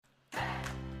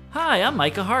Hi, I'm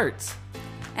Micah Hart.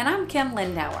 And I'm Kim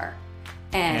Lindauer.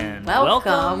 And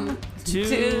welcome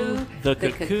to the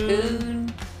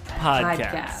Cocoon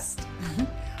Podcast.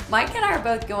 Mike and I are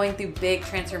both going through big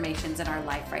transformations in our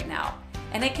life right now,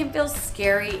 and it can feel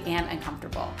scary and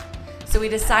uncomfortable. So we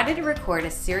decided to record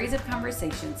a series of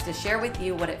conversations to share with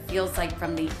you what it feels like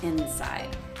from the inside,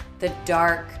 the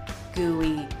dark,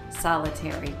 gooey,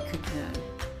 solitary cocoon.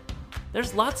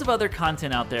 There's lots of other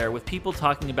content out there with people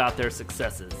talking about their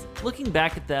successes, looking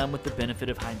back at them with the benefit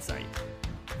of hindsight.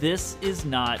 This is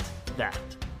not that.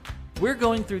 We're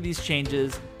going through these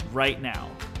changes right now.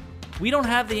 We don't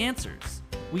have the answers.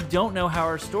 We don't know how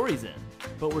our story's end,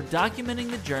 but we're documenting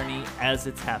the journey as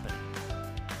it's happening.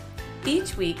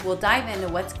 Each week, we'll dive into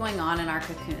what's going on in our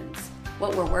cocoons,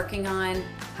 what we're working on,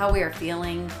 how we are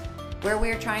feeling, where we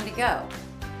are trying to go.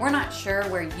 We're not sure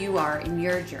where you are in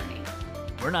your journey.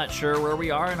 We're not sure where we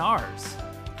are in ours.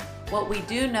 What we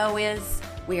do know is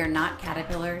we are not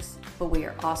caterpillars, but we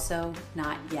are also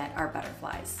not yet our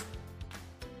butterflies.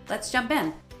 Let's jump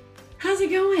in. How's it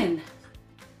going?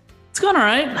 It's going all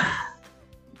right.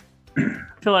 I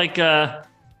feel like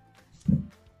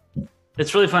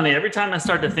it's really funny. Every time I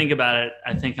start to think about it,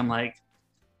 I think I'm like,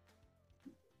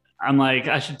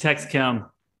 I should text Kim.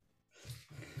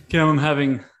 Kim, I'm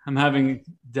having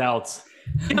doubts.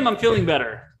 Kim, I'm feeling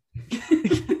better.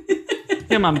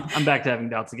 Kim, I'm back to having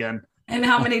doubts again. And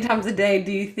how many times a day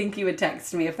do you think you would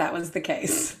text me if that was the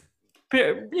case?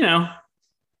 You know,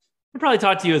 I probably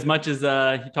talk to you as much as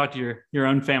you talk to your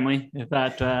own family, if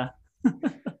that.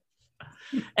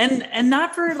 and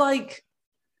not for like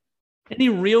any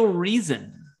real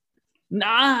reason. Nah,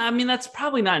 I mean that's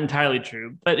probably not entirely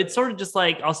true, but it's sort of just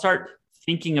like I'll start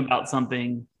thinking about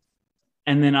something,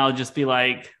 and then I'll just be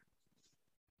like,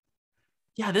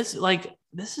 yeah, this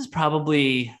is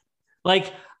probably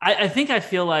like, I think I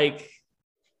feel like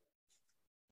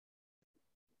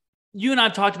you and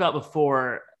I've talked about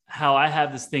before how I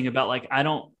have this thing about like, I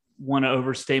don't want to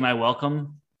overstay my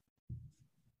welcome.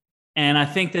 And I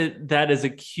think that is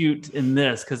acute in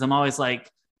this because I'm always like,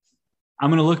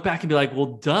 I'm going to look back and be like,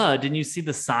 well, duh, didn't you see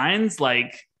the signs?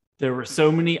 Like there were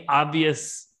so many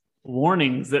obvious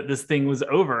warnings that this thing was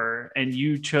over and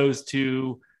you chose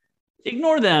to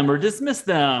ignore them or dismiss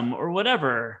them or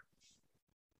whatever.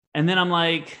 And then I'm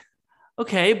like,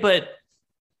 okay, but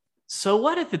so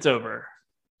what if it's over?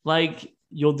 Like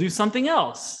you'll do something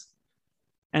else.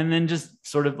 And then just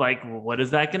sort of like, well, what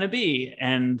is that going to be?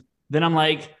 And then I'm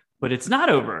like, but it's not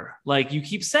over. Like you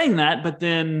keep saying that, but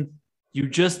then you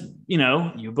just,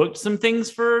 you booked some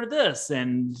things for this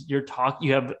and you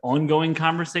have ongoing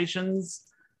conversations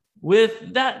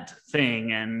with that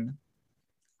thing and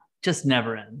just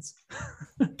never ends.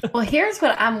 Well, here's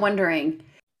what I'm wondering.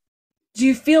 Do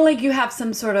you feel like you have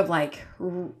some sort of like,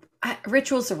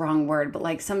 ritual's the wrong word, but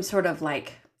like some sort of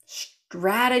like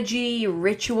strategy,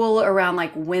 ritual around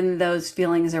like when those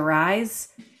feelings arise?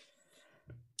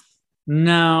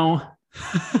 No.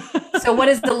 So what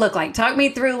does it look like? Talk me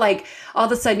through like all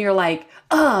of a sudden you're like,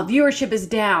 oh, viewership is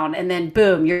down. And then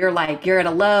boom, you're at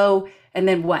a low. And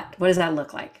then what? What does that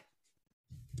look like?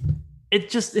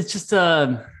 It's just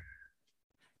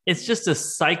a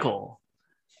cycle.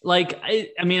 Like,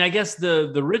 I mean, I guess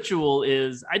the ritual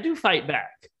is I do fight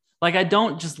back. Like, I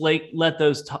don't just let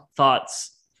those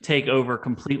thoughts take over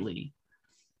completely,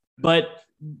 but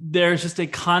there's just a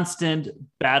constant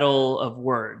battle of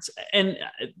words. And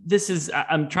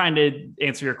I'm trying to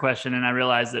answer your question. And I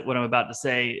realize that what I'm about to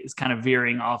say is kind of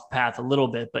veering off path a little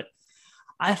bit, but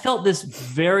I felt this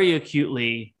very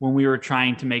acutely when we were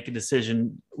trying to make a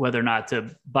decision whether or not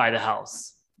to buy the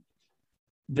house.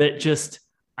 That just,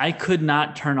 I could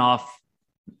not turn off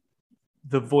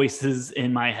the voices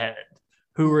in my head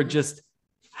who were just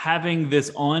having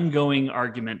this ongoing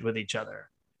argument with each other.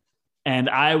 And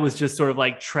I was just sort of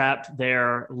like trapped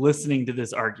there listening to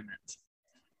this argument.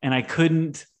 And I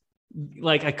couldn't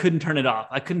turn it off.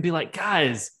 I couldn't be like,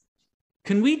 guys,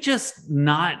 can we just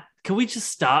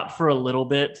stop for a little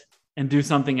bit and do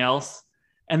something else?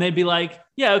 And they'd be like,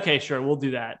 yeah, okay, sure, we'll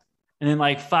do that. And then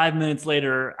like 5 minutes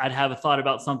later, I'd have a thought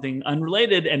about something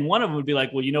unrelated. And one of them would be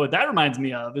like, well, you know what that reminds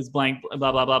me of is blank,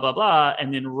 blah, blah, blah, blah, blah.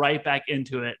 And then right back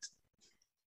into it.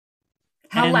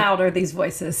 How loud are these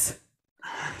voices?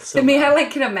 So to me, I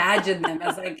can imagine them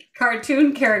as like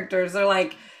cartoon characters or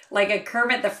like a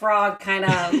Kermit the Frog kind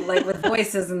of like with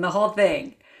voices and the whole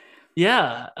thing.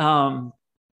 Yeah. And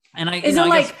I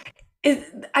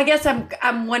guess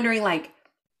I'm wondering like,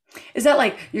 is that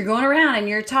like you're going around and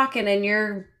you're talking and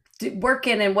you're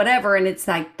working and whatever, and it's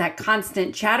like that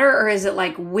constant chatter, or is it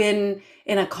like when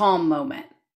in a calm moment,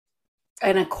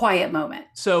 in a quiet moment?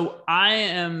 So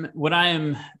what I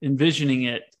am envisioning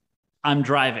it I'm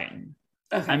driving.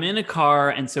 Okay. I'm in a car,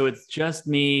 and so it's just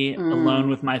me alone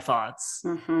with my thoughts.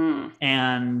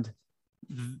 And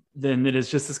then it is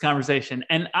just this conversation.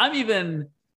 And I'm even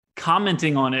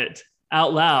commenting on it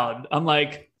out loud. I'm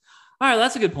like, all right,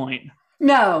 that's a good point.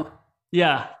 No.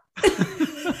 Yeah.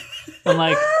 I'm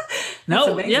like,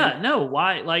 no, amazing. yeah, no.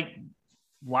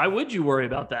 Why would you worry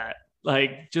about that?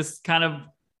 Like, just kind of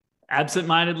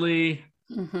absentmindedly,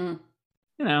 you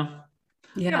know,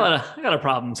 Yeah. I got a lot of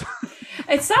problems.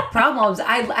 It's not problems.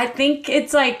 I think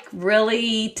it's like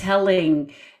really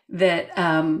telling that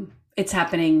it's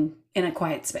happening in a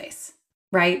quiet space,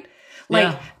 right?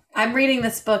 Like I'm reading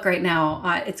this book right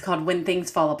now. It's called When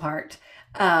Things Fall Apart.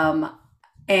 And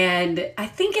I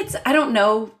think I don't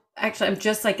know, actually, I'm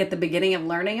just like at the beginning of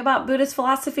learning about Buddhist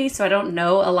philosophy, so I don't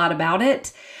know a lot about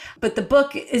it. But the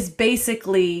book is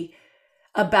basically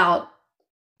about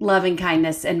loving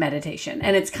kindness and meditation.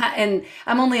 And and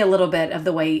I'm only a little bit of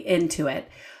the way into it.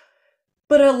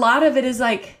 But a lot of it is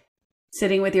like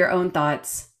sitting with your own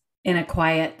thoughts in a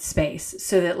quiet space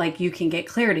so that like you can get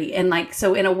clarity. And like,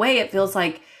 so in a way it feels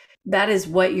like that is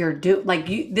what you're doing. Like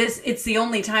it's the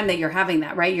only time that you're having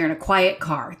that, right? You're in a quiet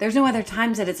car. There's no other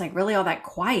times that it's like really all that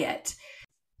quiet.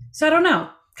 So I don't know,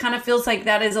 kind of feels like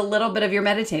that is a little bit of your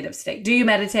meditative state. Do you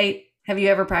meditate? Have you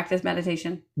ever practiced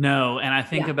meditation? No. And I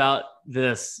think about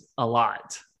this a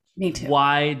lot. Me too.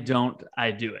 Why don't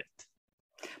I do it?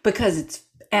 Because it's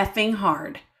effing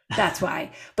hard. That's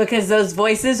why. Because those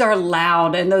voices are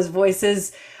loud and those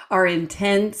voices are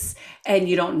intense and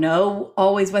you don't know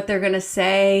always what they're going to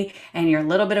say and you're a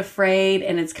little bit afraid.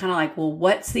 And it's kind of like, well,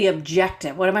 what's the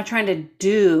objective? What am I trying to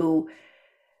do?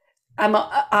 I'm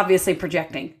obviously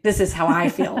projecting. This is how I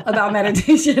feel about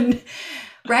meditation.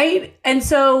 Right. And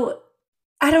so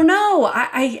I don't know.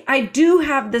 I do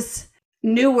have this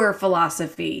newer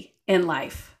philosophy in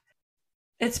life.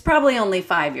 It's probably only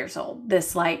 5 years old.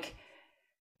 This like,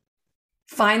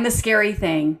 find the scary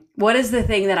thing. What is the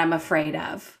thing that I'm afraid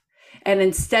of? And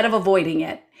instead of avoiding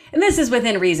it, and this is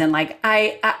within reason, like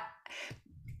let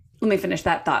me finish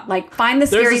that thought. Like find the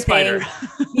scary thing.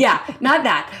 Yeah, not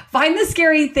that. Find the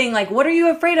scary thing. Like, what are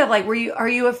you afraid of? Like, are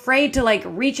you afraid to like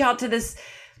reach out to this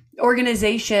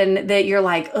organization that you're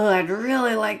like, oh, I'd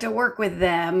really like to work with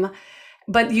them.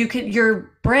 But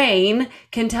your brain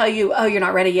can tell you, oh, you're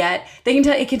not ready yet.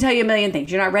 It can tell you a million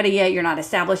things. You're not ready yet. You're not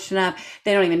established enough.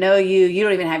 They don't even know you. You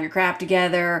don't even have your crap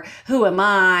together. Who am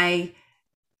I?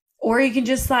 Or you can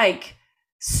just like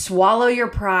swallow your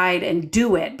pride and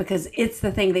do it because it's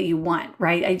the thing that you want,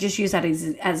 right? I just use that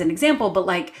as an example, but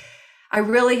like, I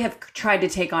really have tried to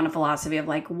take on a philosophy of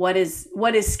like, what is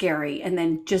scary? And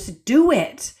then just do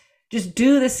it. Just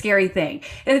do the scary thing.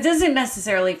 And it doesn't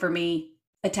necessarily for me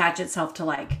attach itself to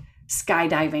like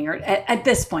skydiving or at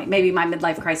this point, maybe my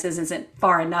midlife crisis isn't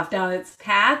far enough down its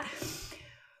path,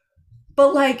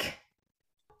 but like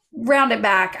round it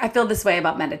back. I feel this way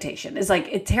about meditation. It's like,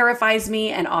 it terrifies me.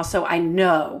 And also I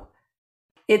know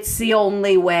it's the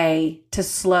only way to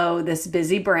slow this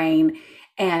busy brain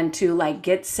and to like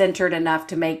get centered enough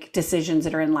to make decisions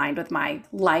that are in line with my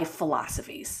life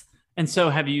philosophies. And so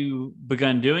have you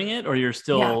begun doing it or you're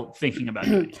still thinking about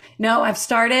doing it? No, I've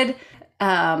started.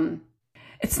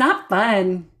 It's not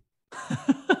fun.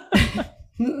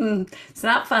 It's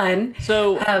not fun.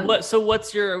 So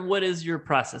what is your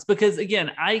process? Because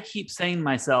again, I keep saying to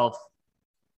myself,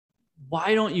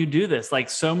 why don't you do this? Like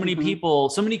so many people,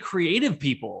 so many creative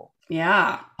people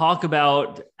talk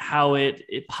about how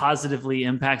it positively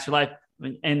impacts your life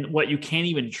and what you can't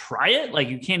even try it. Like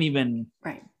you can't even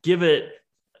give it,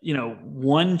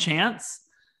 one chance.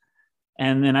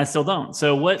 And then I still don't.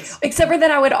 So except for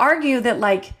that, I would argue that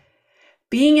like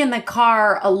being in the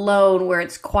car alone where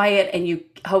it's quiet and you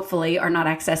hopefully are not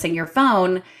accessing your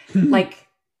phone, like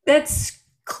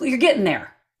you're getting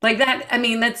there like that. I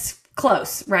mean, that's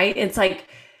close, right? It's like,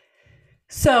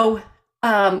 so,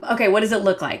 okay, what does it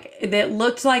look like? It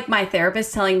looked like my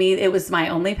therapist telling me it was my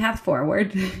only path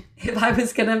forward. If I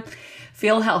was going to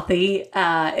feel healthy,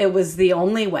 it was the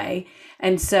only way.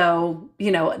 And so,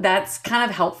 that's kind of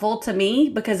helpful to me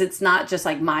because it's not just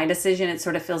like my decision. It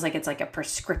sort of feels like it's like a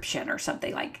prescription or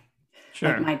something like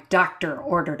my doctor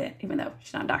ordered it, even though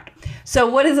she's not a doctor. So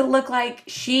what does it look like?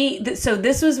 So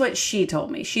this was what she told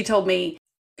me. She told me,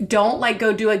 don't like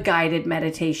go do a guided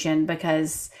meditation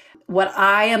because what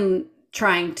I am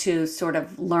trying to sort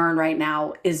of learn right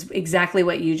now is exactly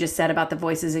what you just said about the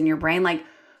voices in your brain. Like,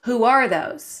 who are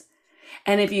those?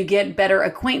 And if you get better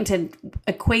acquainted,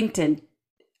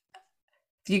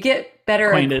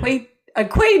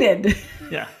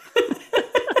 yeah.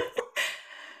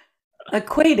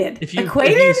 Acquainted. If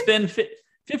you spend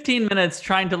 15 minutes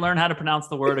trying to learn how to pronounce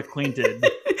the word acquainted.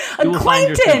 You will find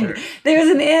your Acquainted. center. There's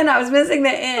an N. I was missing the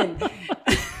N.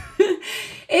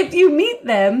 If you meet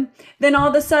them, then all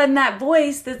of a sudden that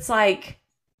voice that's like,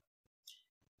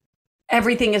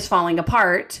 everything is falling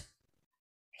apart.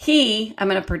 I'm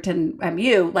going to pretend I'm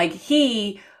you, like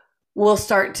he will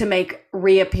start to make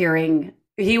reappearing.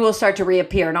 He will start to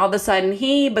reappear. And all of a sudden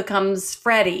he becomes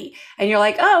Freddie. And you're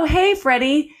like, oh, hey,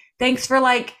 Freddie, thanks for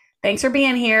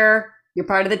being here. You're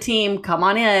part of the team. Come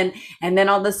on in. And then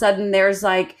all of a sudden there's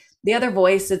like the other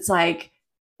voice. It's like,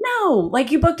 no,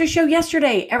 like you booked a show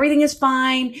yesterday. Everything is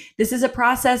fine. This is a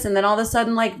process. And then all of a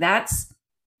sudden, like that's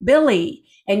Billy.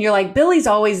 And you're like, Billy's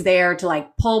always there to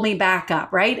like pull me back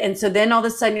up. Right. And so then all of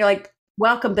a sudden you're like,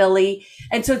 welcome, Billy.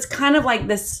 And so it's kind of like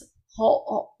this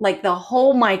whole, like the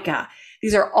whole Micah.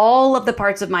 These are all of the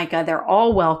parts of Micah. They're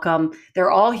all welcome.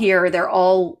 They're all here. They're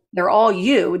all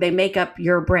you. They make up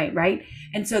your brain. Right.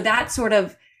 And so that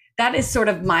is sort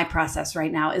of my process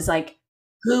right now, is like,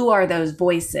 who are those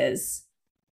voices?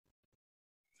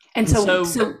 And so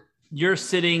you're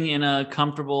sitting in a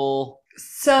comfortable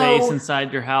space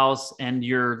inside your house, and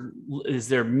is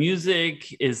there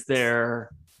music? Is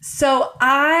there? So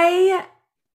I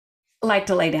like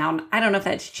to lay down. I don't know if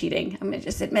that's cheating. I'm gonna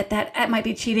just admit that might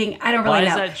be cheating. I don't really know.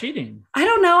 Why is that cheating? I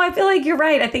don't know. I feel like you're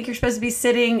right. I think you're supposed to be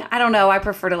sitting. I don't know. I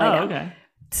prefer to lay down. Okay.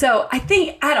 So I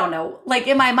don't know, like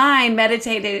in my mind,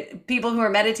 people who are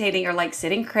meditating are like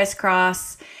sitting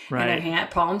crisscross, right, and their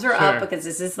palms are up, because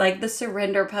this is like the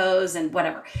surrender pose and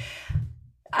whatever.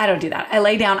 I don't do that. I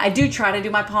lay down. I do try to do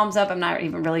my palms up. I'm not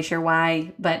even really sure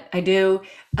why, but I do.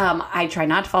 I try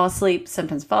not to fall asleep,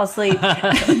 sometimes fall asleep.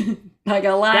 Not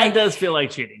gonna lie. That does feel like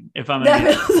cheating.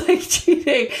 That feels like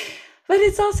cheating. But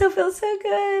it also feels so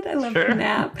good. I love to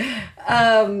nap.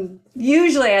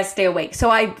 Usually I stay awake. So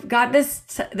I got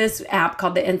this app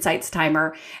called the Insights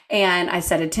Timer, and I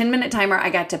set a 10-minute timer. I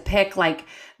got to pick like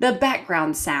the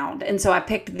background sound. And so I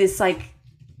picked this like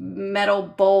metal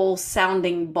bowl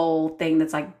sounding bowl thing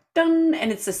that's like dun,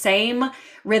 and it's the same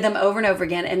rhythm over and over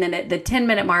again. And then at the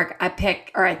 10-minute mark, I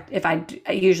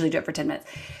usually do it for 10 minutes.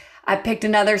 I picked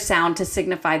another sound to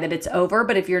signify that it's over.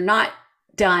 But if you're not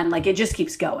done, like it just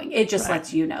keeps going. It just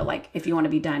lets you know, like if you want to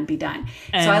be done, be done.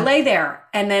 And so I lay there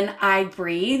and then I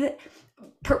breathe.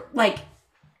 When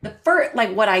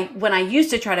I used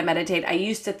to try to meditate, I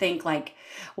used to think like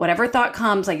whatever thought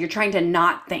comes, like you're trying to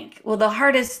not think. Well, the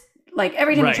hardest, like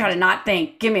every time you try to not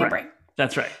think, give me a break.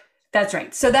 That's right. That's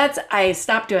right. So I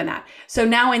stopped doing that. So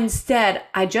now instead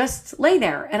I just lay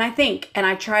there and I think, and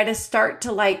I try to start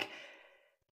to like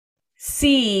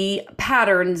see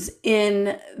patterns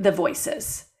in the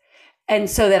voices. And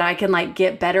so that I can like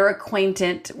get better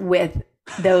acquainted with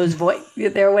those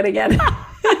there went again.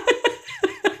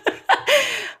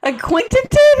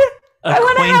 Acquainted?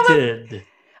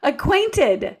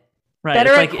 Acquainted. Right.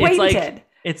 Better acquainted.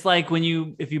 It's like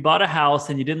if you bought a house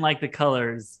and you didn't like the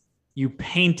colors, you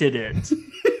painted it.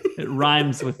 It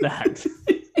rhymes with that.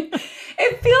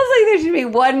 It feels like there should be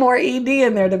one more ED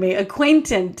in there to me.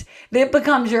 Acquaintant. That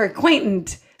becomes your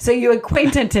acquaintant. So you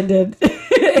acquaintanted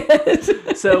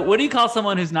it. So what do you call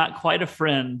someone who's not quite a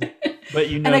friend, but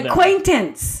you know an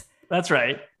acquaintance. That's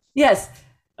right. Yes.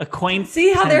 Acquaintance.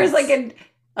 See how there's like an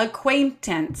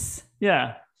acquaintance.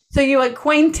 Yeah. So you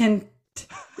acquaintant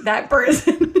that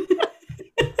person.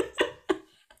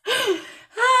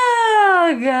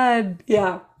 Oh, God.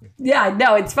 Yeah. Yeah.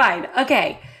 No, it's fine.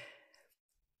 Okay.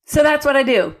 So that's what I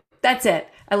do. That's it.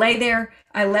 I lay there.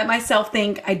 I let myself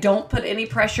think. I don't put any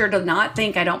pressure to not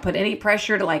think. I don't put any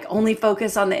pressure to like only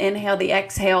focus on the inhale, the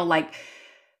exhale. Like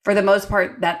for the most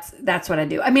part, that's what I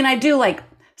do. I mean, I do like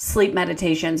sleep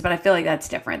meditations, but I feel like that's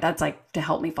different. That's like to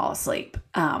help me fall asleep.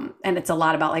 And it's a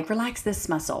lot about like relax this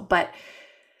muscle. But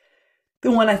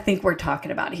the one I think we're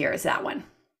talking about here is that one.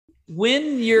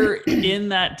 When you're in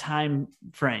that time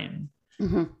frame,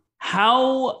 mm-hmm.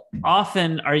 How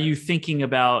often are you thinking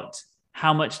about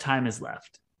how much time is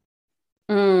left?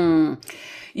 It's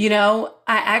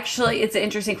an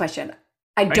interesting question.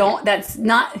 I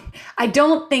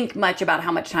don't think much about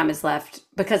how much time is left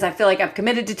because I feel like I've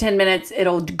committed to 10 minutes,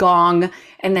 it'll gong,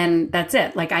 and then that's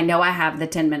it. Like I know I have the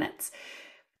 10 minutes.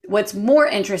 What's more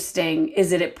interesting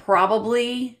is that it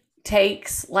probably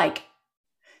takes like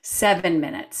 7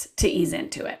 minutes to ease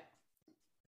into it.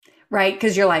 Right?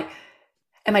 Because you're like,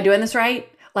 am I doing this right?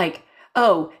 Like,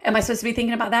 oh, am I supposed to be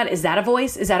thinking about that? Is that a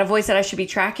voice? Is that a voice that I should be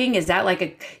tracking? Is that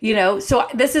like so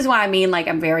this is why I mean, like,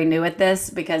 I'm very new at this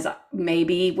because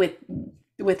maybe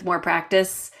with more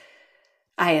practice,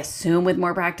 I assume with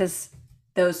more practice,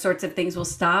 those sorts of things will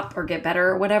stop or get better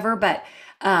or whatever. But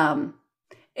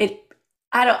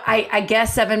I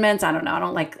guess 7 minutes. I don't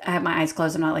know. I have my eyes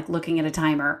closed. I'm not like looking at a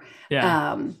timer.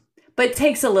 Yeah. But it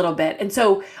takes a little bit. And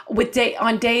so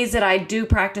on days that I do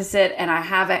practice it and I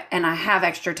have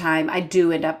extra time, I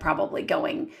do end up probably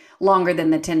going longer than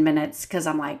the 10 minutes because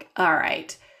I'm like, all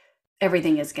right,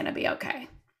 everything is going to be okay.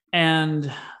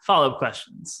 And follow-up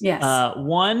questions. Yes.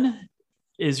 One,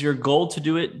 is your goal to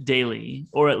do it daily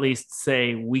or at least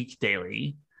say week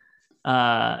daily?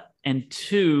 And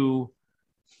two,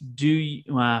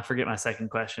 forget my second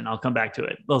question. I'll come back to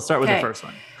it. We'll start with the first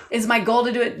one. Is my goal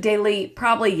to do it daily?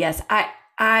 Probably yes.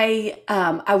 I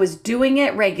was doing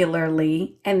it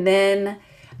regularly, and then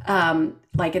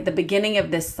like at the beginning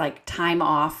of this like time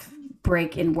off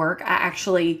break in work, I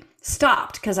actually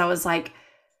stopped because I was like,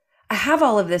 I have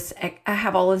all this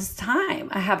time.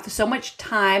 I have so much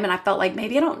time, and I felt like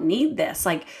maybe I don't need this.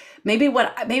 Like maybe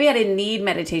I didn't need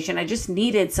meditation. I just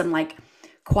needed some like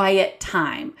quiet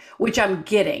time, which I'm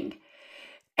getting.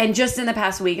 And just in the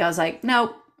past week, I was like,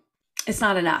 no, it's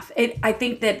not enough. I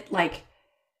think that like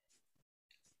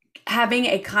having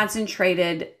a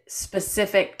concentrated,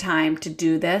 specific time to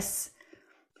do this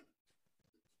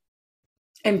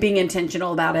and being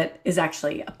intentional about it is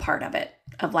actually a part of it,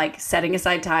 of like setting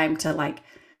aside time to like,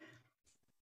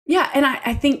 yeah. And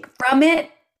I think from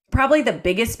it, probably the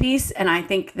biggest piece, and I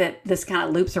think that this kind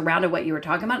of loops around to what you were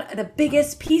talking about, the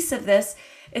biggest piece of this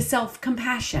is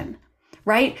self-compassion,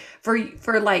 right?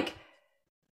 For like,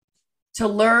 to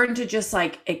learn to just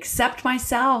like accept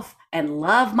myself and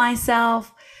love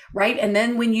myself, right? And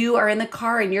then when you are in the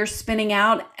car and you're spinning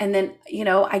out, and then,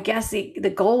 I guess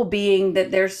the goal being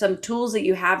that there's some tools that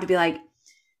you have to be like,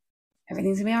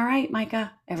 everything's gonna be all right,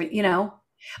 Micah.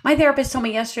 My therapist told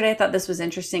me yesterday, I thought this was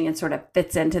interesting and sort of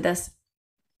fits into this.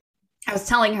 I was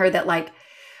telling her that like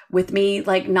with me,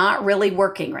 like not really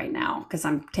working right now because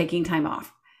I'm taking time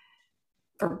off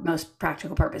for most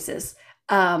practical purposes.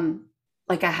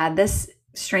 Like I had this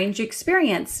strange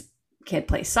experience. Kid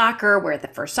plays soccer. We're at the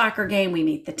first soccer game. We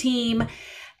meet the team,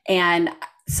 and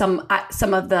some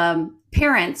of the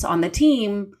parents on the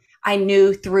team I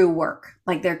knew through work.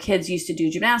 Like their kids used to do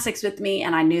gymnastics with me,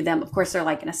 and I knew them. Of course, they're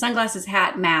like in a sunglasses,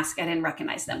 hat, mask. I didn't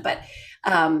recognize them, but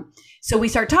so we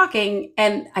start talking,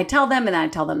 and I tell them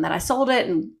that I sold it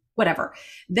and whatever.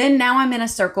 Then now I'm in a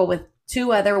circle with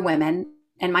two other women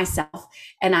and myself,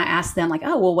 and I ask them like,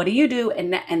 oh, well, what do you do?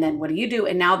 And then what do you do?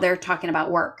 And now they're talking about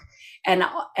work. And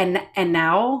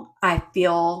now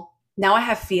I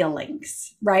have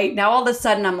feelings, right? Now all of a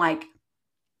sudden I'm like,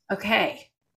 okay,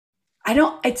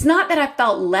 it's not that I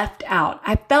felt left out.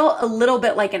 I felt a little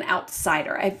bit like an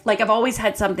outsider. I've always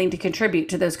had something to contribute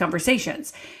to those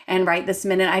conversations. And right this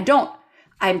minute,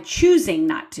 I'm choosing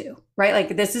not to, right?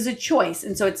 Like this is a choice.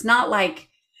 And so it's not like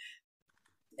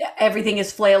everything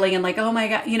is flailing and like, oh my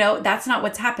God, that's not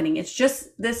what's happening. It's just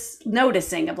this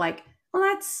noticing of like, well,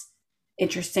 that's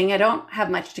interesting. I don't have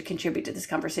much to contribute to this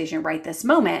conversation right this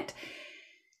moment,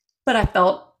 but I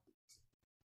felt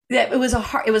that it was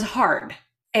hard.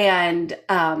 And so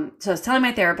I was telling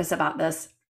my therapist about this,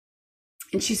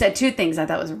 and she said two things I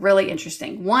thought was really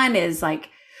interesting. One is like,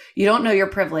 you don't know your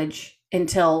privilege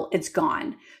until it's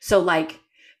gone. So like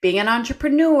being an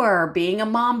entrepreneur, being a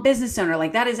mom business owner,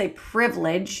 like that is a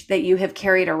privilege that you have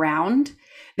carried around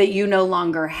that you no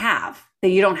longer have, that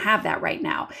you don't have that right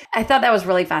now. I thought that was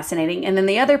really fascinating. And then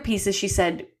the other piece is she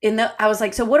said, I was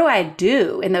like, so what do I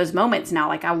do in those moments now?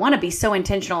 Like, I want to be so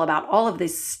intentional about all of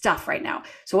this stuff right now.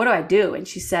 So what do I do? And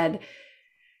she said,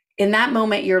 in that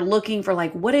moment, you're looking for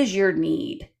like, what is your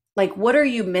need? Like, what are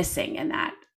you missing in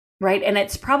that? Right. And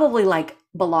it's probably like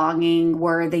belonging,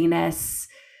 worthiness,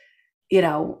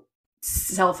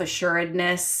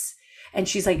 self-assuredness. And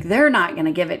she's like, they're not going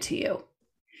to give it to you.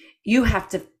 You have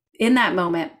to, in that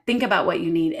moment, think about what you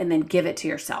need and then give it to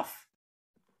yourself.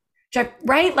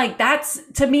 Right? Like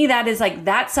to me, that is like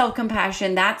that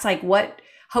self-compassion. That's like what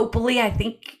hopefully I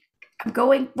think I'm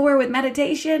going for with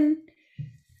meditation.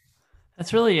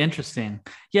 That's really interesting.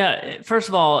 Yeah. First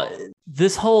of all,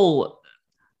 this whole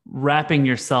wrapping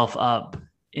yourself up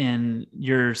in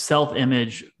your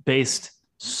self-image based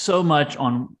so much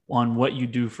on what you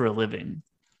do for a living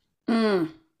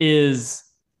is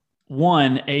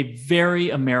one, a very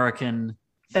American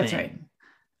thing. That's right.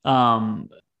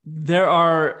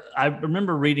 I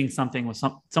remember reading something with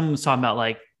someone was talking about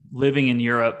like living in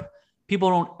Europe. People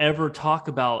don't ever talk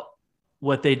about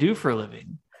what they do for a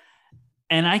living.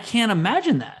 And I can't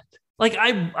imagine that. Like,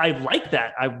 I like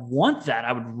that. I want that.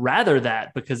 I would rather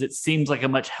that because it seems like a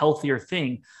much healthier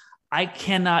thing. I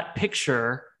cannot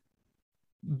picture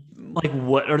like,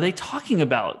 what are they talking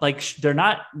about? Like, they're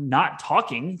not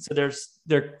talking. So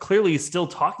they're clearly still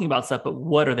talking about stuff, but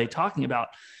what are they talking about?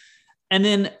 And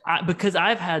then because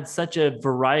I've had such a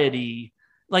variety,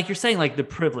 like you're saying, like the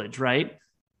privilege, right?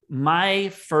 My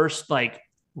first like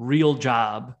real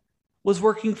job was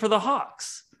working for the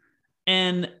Hawks.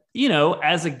 And,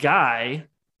 as a guy,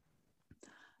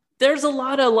 there's a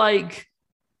lot of like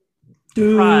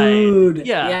dude pride.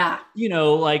 Yeah. yeah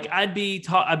Like I'd be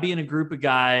in a group of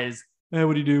guys. Hey,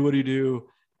 what do you do? What do you do?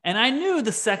 And I knew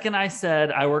the second I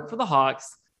said I work for the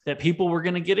Hawks that people were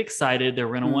going to get excited. They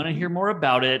were going to want to hear more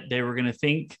about it. They were going to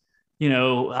think,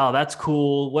 oh, that's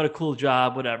cool. What a cool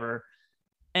job, whatever.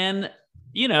 And,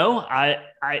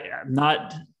 I'm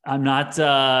not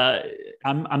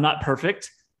perfect.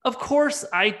 Of course,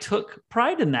 I took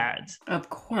pride in that. Of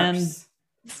course.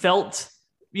 And felt,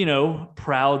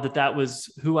 proud that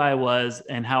was who I was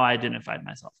and how I identified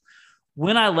myself.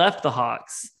 When I left the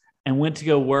Hawks and went to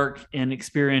go work in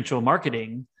experiential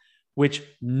marketing, which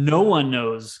no one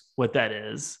knows what that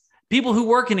is. People who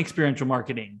work in experiential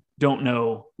marketing don't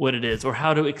know what it is or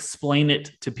how to explain it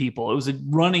to people. It was a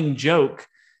running joke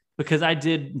because I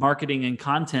did marketing and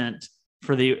content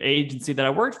for the agency that I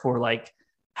worked for. Like,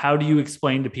 how do you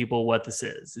explain to people what this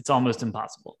is? It's almost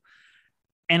impossible.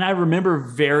 And I remember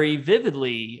very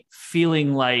vividly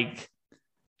feeling like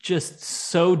just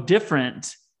so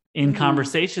different in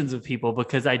conversations with people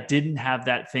because I didn't have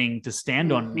that thing to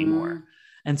stand on anymore.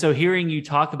 And so hearing you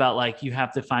talk about like, you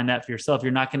have to find that for yourself.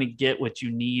 You're not going to get what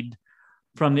you need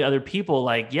from the other people.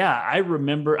 Like, yeah, I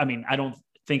remember, I don't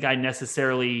think I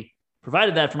necessarily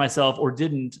provided that for myself or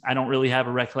didn't. I don't really have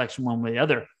a recollection one way or the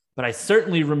other, but I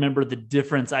certainly remember the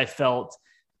difference I felt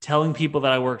telling people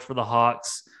that I worked for the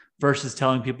Hawks versus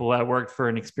telling people I worked for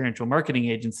an experiential marketing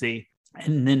agency.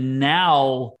 And then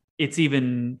now it's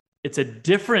a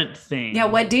different thing. Yeah.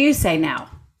 What do you say now?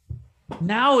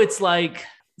 Now it's like,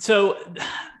 so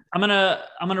I'm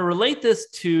gonna relate this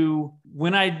to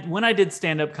when I did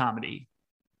stand-up comedy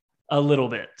a little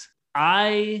bit.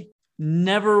 I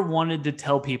never wanted to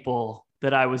tell people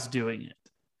that I was doing it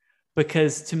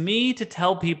because to me, to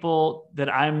tell people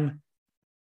that I'm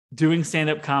doing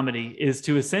stand-up comedy is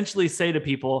to essentially say to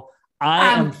people,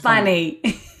 I'm funny.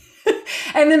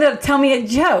 And then they'll tell me a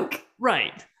joke.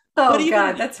 Right. Oh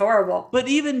God, that's horrible. But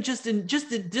even just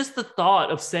the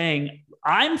thought of saying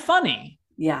I'm funny.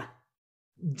 Yeah.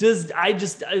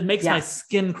 It makes my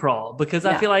skin crawl because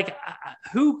I feel like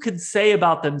who could say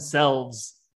about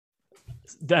themselves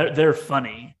that they're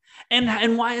funny?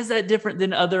 And why is that different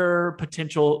than other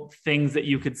potential things that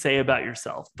you could say about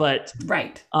yourself? But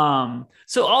right.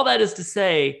 So all that is to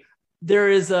say,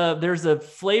 there's a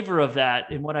flavor of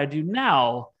that in what I do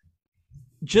now.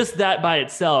 Just that by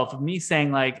itself, me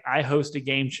saying like I host a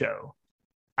game show,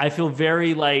 I feel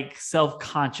very like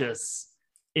self-conscious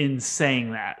in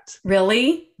saying that.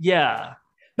 Really? Yeah.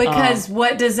 Because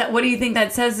what do you think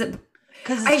that says?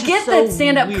 Because I get so that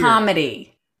stand-up weird.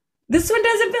 Comedy. This one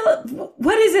doesn't feel.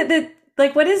 What is it that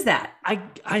like? What is that?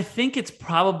 I think it's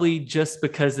probably just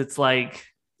because it's like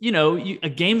a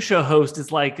game show host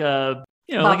is like a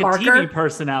Bob like a Barker? TV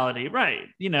personality, right?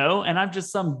 And I'm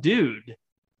just some dude.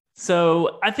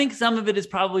 So I think some of it is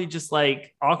probably just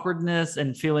like awkwardness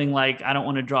and feeling like I don't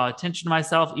want to draw attention to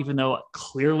myself, even though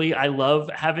clearly I love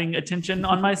having attention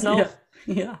on myself.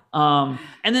 Yeah.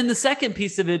 And then the second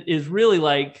piece of it is really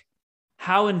like,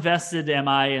 how invested am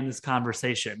I in this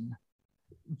conversation?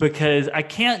 Because I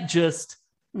can't just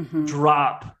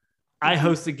drop, I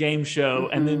host a game show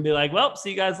and then be like, well,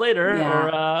 see you guys later.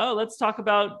 Yeah. Or let's talk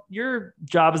about your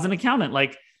job as an accountant.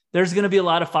 Like, there's going to be a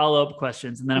lot of follow-up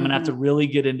questions and then I'm going to have to really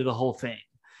get into the whole thing.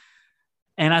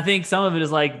 And I think some of it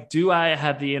is like, do I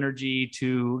have the energy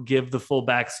to give the full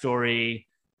backstory?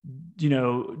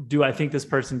 Do I think this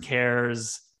person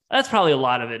cares? That's probably a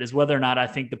lot of it, is whether or not I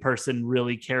think the person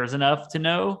really cares enough to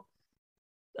know.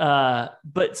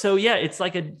 But so, yeah, it's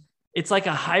like a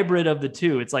hybrid of the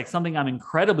two. It's like something I'm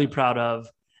incredibly proud of.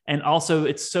 And also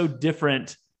it's so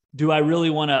different. Do I really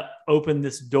want to open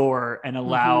this door and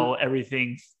allow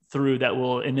everything through that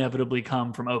will inevitably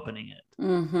come from opening it?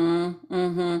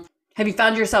 Have you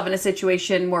found yourself in a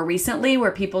situation more recently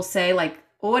where people say like,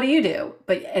 well, what do you do?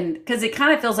 Because it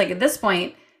kind of feels like at this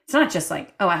point, it's not just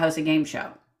like, oh, I host a game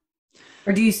show.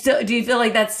 Or do you feel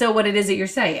like that's still what it is that you're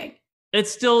saying?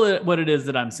 It's still what it is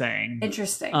that I'm saying.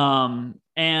 Interesting.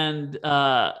 And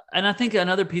I think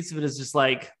another piece of it is just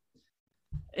like,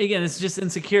 again, it's just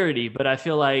insecurity, but I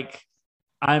feel like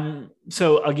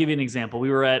so I'll give you an example.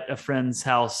 We were at a friend's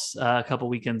house a couple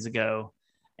weekends ago,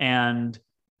 and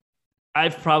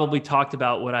I've probably talked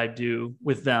about what I do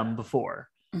with them before,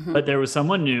 but there was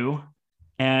someone new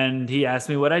and he asked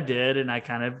me what I did. And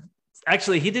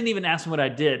actually, he didn't even ask me what I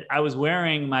did. I was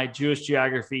wearing my Jewish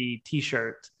Geography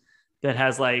t-shirt that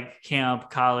has like camp,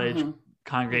 college, Mm-hmm.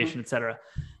 congregation, etc.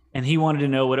 And he wanted to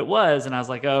know what it was. And I was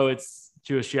like, oh, it's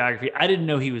Jewish geography. I didn't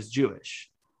know he was Jewish.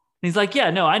 And he's like,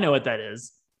 yeah, no, I know what that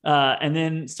is. And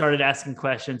then started asking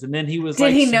questions. And then he was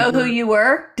Did he know who you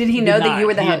were? Did he know that you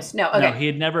were the host? No. Okay. No, he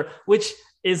had never, which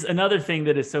is another thing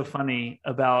that is so funny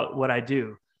about what I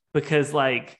do, because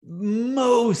like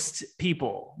most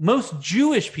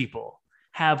Jewish people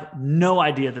have no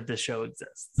idea that this show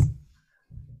exists.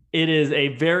 It is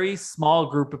a very small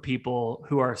group of people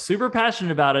who are super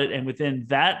passionate about it. And within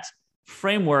that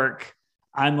framework,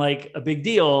 I'm like a big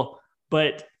deal,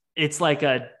 but it's like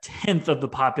a tenth of a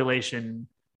percent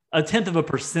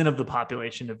of the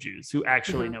population of Jews who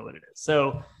actually know what it is.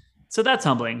 So that's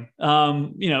humbling,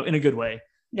 in a good way.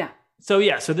 Yeah. So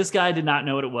this guy did not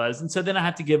know what it was. And so then I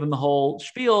have to give him the whole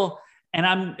spiel.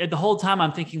 And the whole time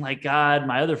I'm thinking like, God,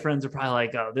 my other friends are probably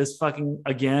like, oh, this fucking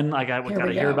again, like I got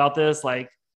to hear about this. Like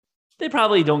they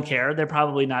probably don't care. They're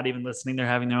probably not even listening. They're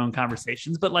having their own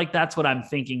conversations, but like, that's what I'm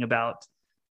thinking about,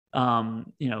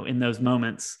 in those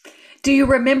moments. Do you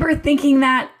remember thinking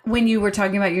that when you were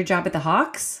talking about your job at the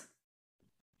Hawks?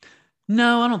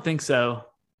 No, I don't think so.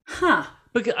 Huh.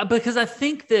 Because I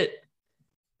think that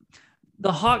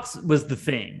the Hawks was the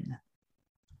thing.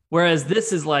 Whereas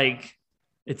this is like,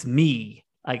 it's me.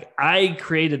 Like I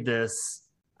created this,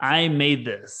 I made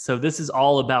this. So this is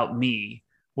all about me.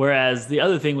 Whereas the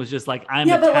other thing was just like, I'm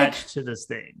attached to this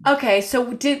thing. Okay.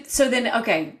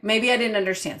 Maybe I didn't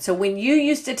understand. So when you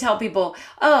used to tell people,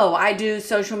 oh, I do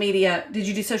social media. Did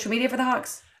you do social media for the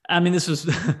Hawks? I mean, this was,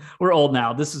 we're old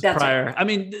now. This is prior. Right. I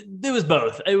mean, it was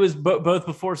both. It was both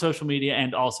before social media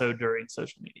and also during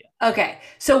social media. Okay.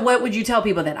 So what would you tell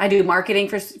people then? I do marketing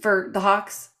for the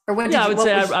Hawks? Or what? Yeah, I would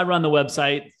say I run the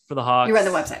website for the Hawks. You run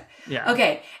the website. Yeah.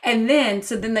 Okay. And then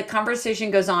the conversation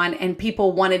goes on and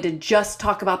people wanted to just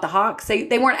talk about the Hawks.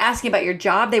 They weren't asking about your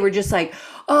job. They were just like,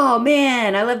 oh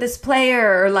man, I love this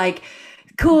player. Or like,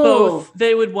 cool. Both.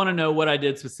 They would want to know what I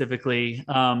did specifically.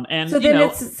 And so then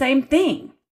it's the same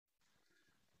thing.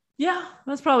 Yeah,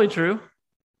 that's probably true.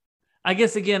 I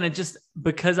guess, again, it just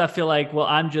because I feel like, well,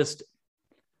 I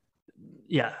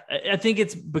think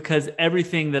it's because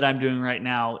everything that I'm doing right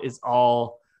now is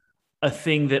all a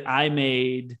thing that I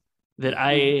made, that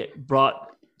I brought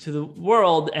to the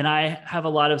world. And I have a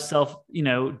lot of self,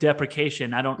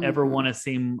 deprecation. I don't ever want to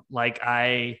seem like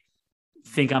I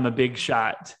think I'm a big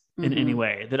shot in any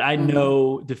way, that I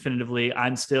know definitively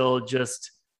I'm still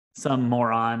just some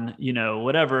moron,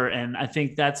 whatever. And I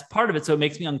think that's part of it. So it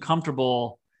makes me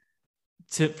uncomfortable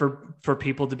for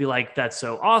people to be like, that's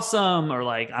so awesome. Or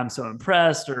like, I'm so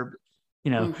impressed, or,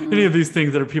 any of these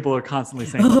things that people are constantly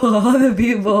saying. Oh, the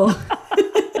people.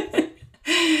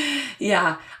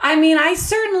 Yeah. I mean, I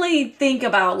certainly think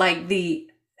about like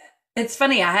it's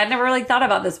funny. I had never really thought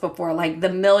about this before. Like the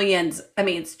millions. I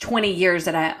mean, it's 20 years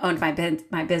that I owned my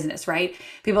business, right?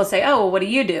 People say, oh, well, what do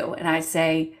you do? And I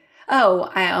say,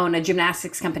 oh, I own a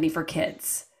gymnastics company for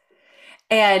kids.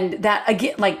 And that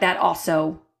again, like that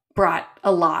also brought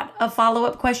a lot of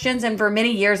follow-up questions. And for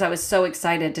many years, I was so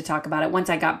excited to talk about it. Once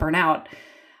I got burnt out,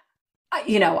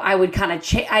 I would kind of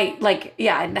I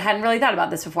hadn't really thought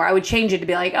about this before. I would change it to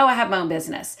be like, oh, I have my own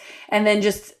business. And then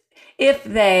just if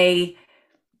they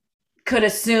could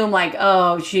assume like,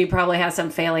 oh, she probably has some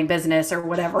failing business or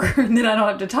whatever, then I don't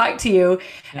have to talk to you.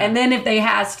 Yeah. And then if they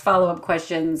asked follow-up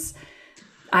questions,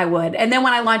 I would. And then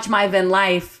when I launched My Vin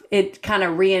Life, it kind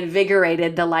of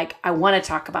reinvigorated the like, I want to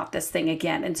talk about this thing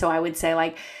again. And so I would say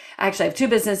like, I actually have two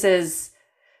businesses.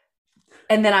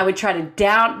 And then I would try to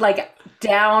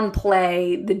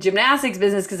downplay the gymnastics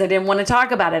business because I didn't want to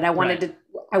talk about it. I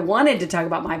wanted to talk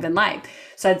about My Vin Life.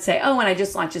 So I'd say, oh, and I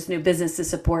just launched this new business to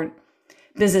support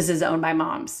businesses owned by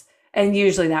moms. And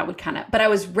usually that would but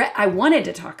I wanted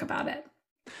to talk about it.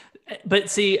 But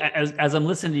see, as I'm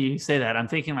listening to you say that, I'm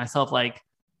thinking to myself, like,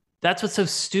 that's what's so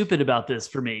stupid about this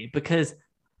for me, because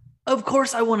of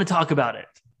course I want to talk about it.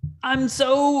 I'm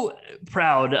so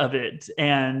proud of it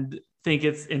and think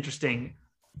it's interesting.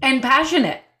 And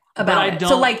passionate about it.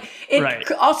 So like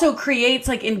it also creates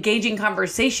like engaging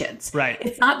conversations. Right.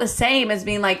 It's not the same as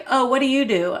being like, oh, what do you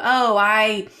do? Oh,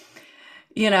 I,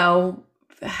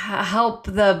 help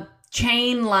the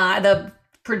chain line,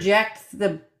 project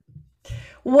the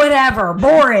whatever,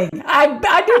 boring.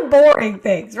 I do boring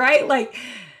things, right? Like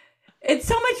it's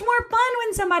so much more fun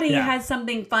when somebody has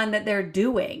something fun that they're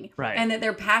doing, right, and that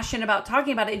they're passionate about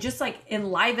talking about it. It just like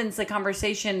enlivens the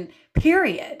conversation,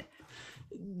 period.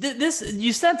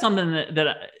 You said something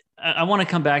that I want to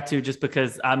come back to, just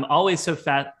because I'm always so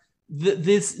fat.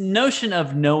 This notion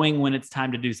of knowing when it's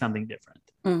time to do something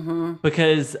different,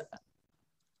 because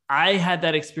I had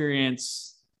that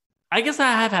experience I guess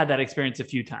I have had that experience a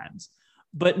few times,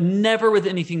 but never with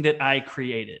anything that I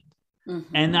created.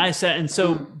 Mm-hmm. And I said, and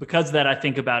so because of that, I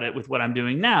think about it with what I'm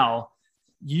doing now.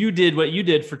 You did what you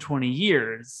did for 20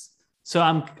 years. So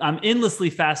I'm endlessly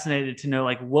fascinated to know,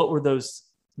 like, what were those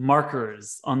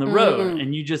markers on the road?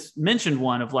 And you just mentioned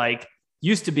one of, like,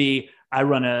 used to be, I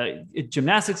run a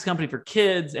gymnastics company for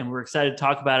kids and we're excited to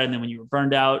talk about it. And then when you were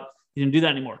burned out, you didn't do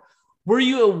that anymore. Were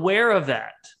you aware of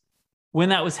that when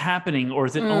that was happening? Or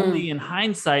is it only in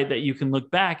hindsight that you can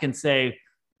look back and say,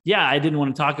 yeah, I didn't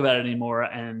want to talk about it anymore.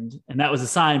 And that was a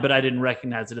sign, but I didn't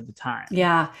recognize it at the time.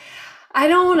 Yeah. I'm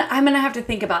going to have to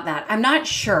think about that. I'm not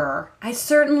sure. I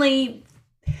certainly,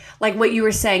 like what you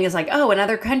were saying is like, oh, in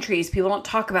other countries, people don't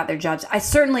talk about their jobs. I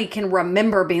certainly can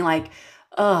remember being like,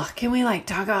 oh, can we like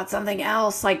talk about something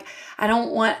else? Like, I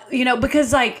don't want,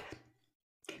 because like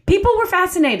people were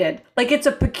fascinated. Like, it's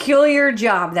a peculiar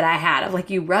job that I had of like,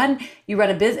 you run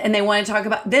a business and they want to talk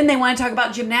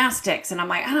about gymnastics. And I'm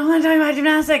like, I don't want to talk about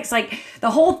gymnastics. Like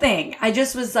the whole thing. I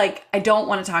just was like, I don't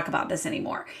want to talk about this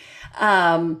anymore.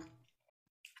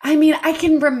 I mean, I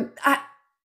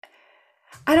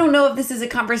don't know if this is a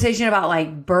conversation about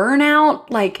like burnout,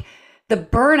 like the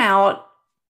burnout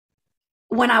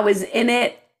when I was in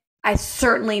it, I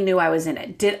certainly knew I was in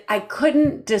it. I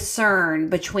couldn't discern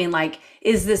between like,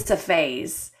 is this a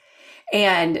phase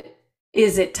and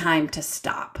is it time to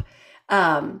stop?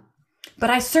 But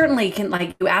I certainly can,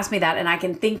 like, you asked me that and I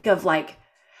can think of like,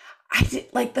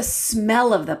 like the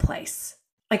smell of the place.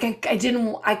 Like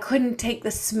I couldn't take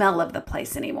the smell of the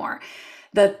place anymore.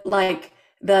 When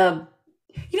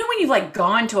you've like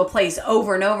gone to a place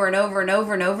over and over and over and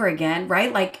over and over again,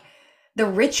 right? Like the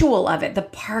ritual of it, the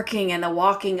parking and the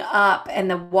walking up and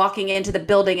the walking into the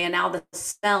building and now the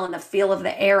smell and the feel of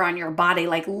the air on your body.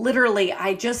 Like literally,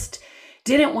 I just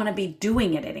didn't want to be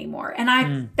doing it anymore. And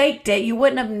I faked it. You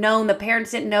wouldn't have known. The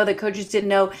parents didn't know. The coaches didn't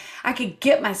know. I could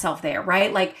get myself there,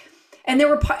 right? Like, and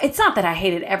it's not that I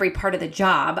hated every part of the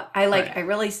job. I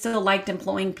really still liked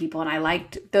employing people and I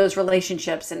liked those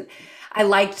relationships and I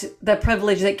liked the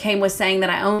privilege that came with saying that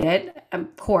I owned it,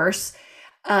 of course.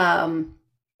 But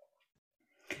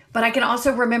I can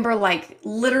also remember like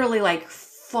literally like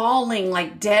falling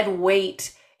like dead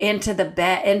weight into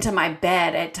my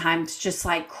bed at times, just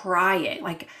like crying.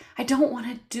 Like, I don't want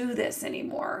to do this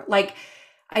anymore. Like,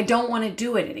 I don't want to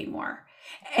do it anymore.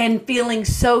 And feeling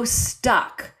so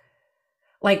stuck.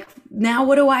 Like, now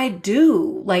what do I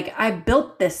do? Like, I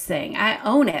built this thing. I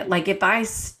own it. Like, if I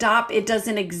stop, it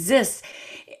doesn't exist.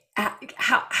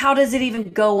 How does it even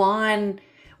go on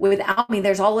without me?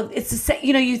 There's all of, it's the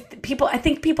same, I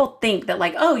think people think that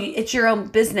like, oh, it's your own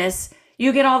business.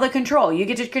 You get all the control. You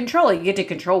get to control it. You get to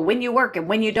control when you work and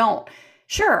when you don't.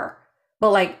 Sure.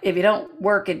 But like, if you don't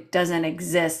work, it doesn't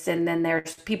exist. And then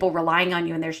there's people relying on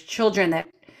you and there's children that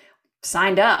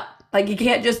signed up. Like, you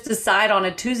can't just decide on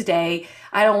a Tuesday,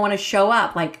 I don't want to show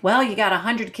up. Like, well, you got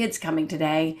 100 kids coming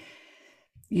today.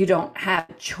 You don't have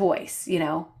a choice,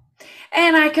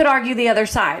 And I could argue the other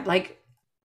side. Like,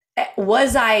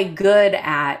 was I good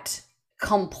at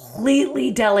completely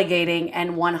delegating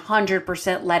and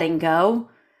 100% letting go?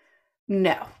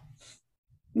 No,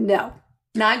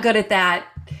 not good at that.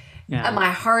 Yeah.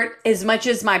 My heart, as much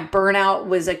as my burnout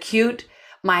was acute,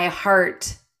 my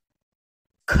heart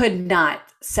could not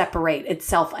separate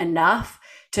itself enough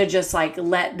to just like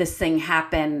let this thing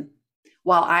happen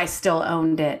while I still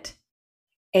owned it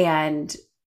and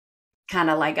kind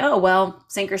of like, oh, well,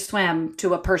 sink or swim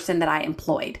to a person that I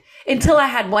employed until I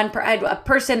had a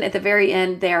person at the very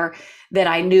end there that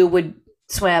I knew would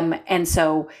swim. And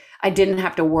so I didn't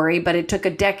have to worry, but it took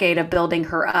a decade of building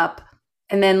her up.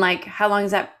 And then like, how long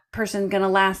is that person going to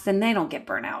last? And they don't get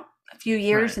burnout. A few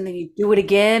years, right. And then you do it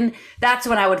again. That's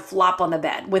when I would flop on the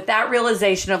bed with that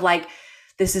realization of like,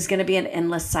 this is going to be an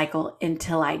endless cycle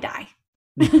until I die.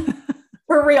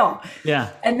 For real. Yeah.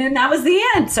 And then that was the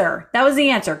answer.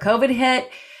 COVID hit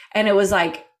and it was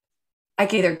like, I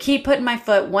could either keep putting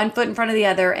one foot in front of the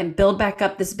other and build back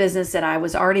up this business that I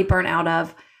was already burnt out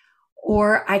of,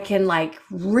 or I can like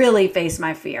really face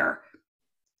my fear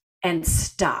and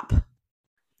stop.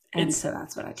 And so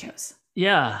that's what I chose.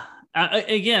 Yeah.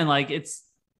 Again, like it's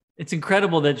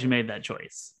incredible that you made that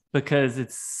choice because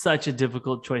it's such a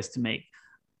difficult choice to make,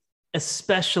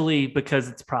 especially because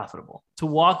it's profitable. To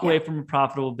walk away from a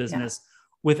profitable business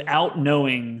without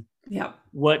knowing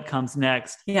what comes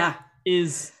next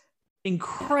is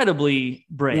incredibly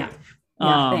brave.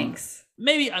 Thanks.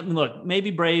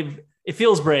 Maybe brave. It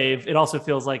feels brave. It also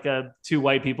feels like two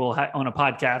white people on a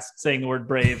podcast saying the word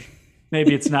brave.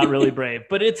 Maybe it's not really brave,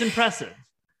 but it's impressive.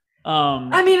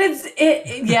 I mean,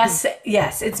 yes,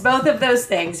 it's both of those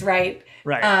things, right?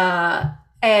 Right.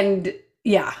 And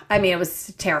yeah, I mean, it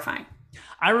was terrifying.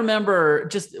 I remember,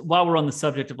 just while we're on the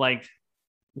subject of like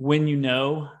when you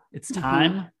know it's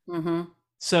time. Mm-hmm.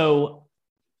 So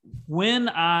when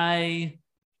I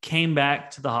came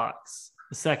back to the Hawks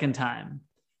the second time,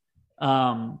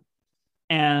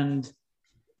 and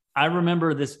I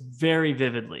remember this very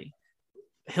vividly.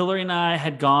 Hillary and I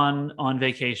had gone on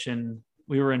vacation.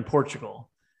 We were in Portugal,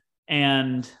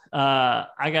 and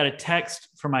I got a text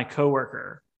from my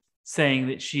coworker saying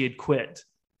that she had quit.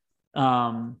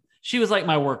 She was like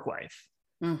my work wife.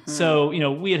 Mm-hmm. So,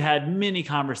 we had many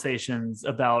conversations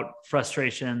about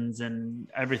frustrations and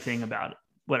everything about it,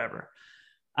 whatever.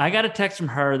 I got a text from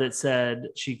her that said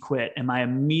she quit. And my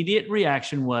immediate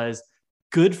reaction was,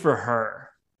 good for her.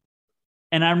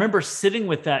 And I remember sitting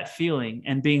with that feeling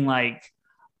and being like,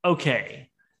 okay,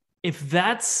 if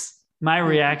that's my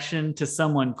reaction to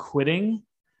someone quitting,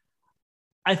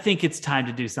 I think it's time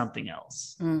to do something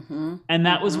else. Mm-hmm. And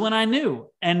that was when I knew.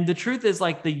 And the truth is,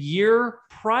 like, the year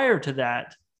prior to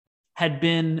that had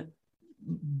been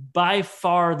by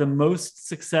far the most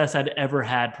success I'd ever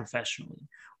had professionally.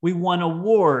 We won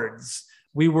awards.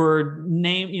 We were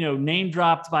name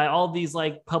dropped by all these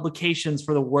like publications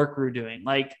for the work we were doing.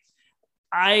 Like,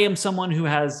 I am someone who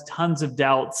has tons of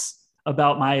doubts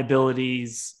about my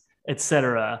abilities,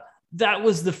 etc. That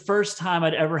was the first time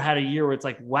I'd ever had a year where it's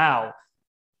like, wow,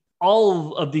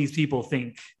 all of these people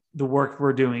think the work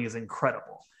we're doing is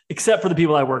incredible, except for the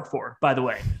people I work for, by the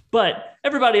way. But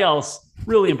everybody else,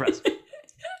 really impressed.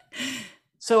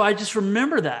 So I just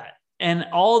remember that. And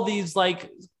all these, like,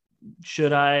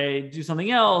 should I do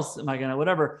something else? Am I going to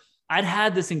whatever? I'd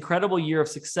had this incredible year of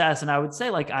success. And I would say,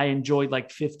 like, I enjoyed like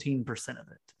 15% of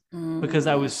it because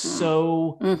I was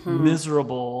so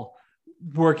miserable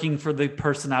working for the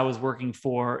person I was working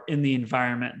for in the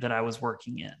environment that I was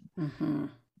working in.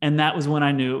 And that was when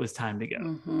I knew it was time to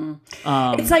go.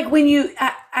 It's like when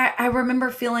I remember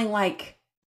feeling like,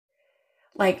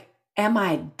 am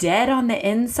I dead on the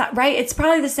inside? Right? It's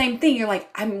probably the same thing. You're like,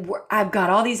 I've got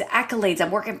all these accolades.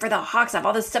 I'm working for the Hawks. I have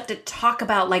all this stuff to talk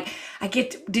about. Like,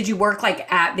 did you work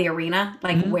like at the arena,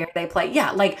 like where they play?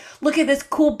 Yeah. Like, look at this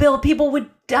cool bill. People would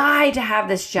die to have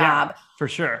this job. Yeah, for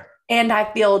sure. And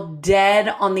I feel dead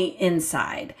on the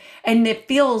inside. And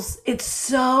it's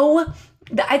so,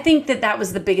 I think that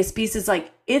was the biggest piece, is like,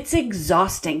 it's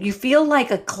exhausting. You feel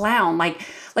like a clown, like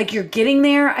you're getting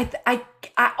there.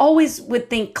 I always would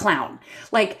think clown.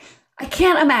 Like, I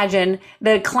can't imagine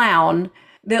the clown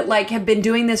that like have been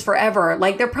doing this forever.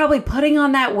 Like, they're probably putting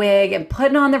on that wig and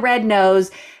putting on the red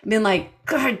nose and being like,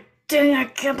 God dang, I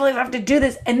can't believe I have to do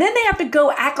this. And then they have to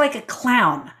go act like a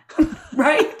clown,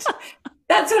 right?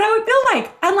 That's what I would feel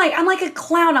like. I'm like a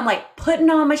clown. I'm like putting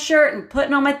on my shirt and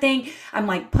putting on my thing. I'm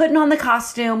like putting on the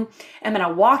costume. I'm going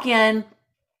to walk in.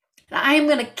 I am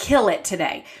going to kill it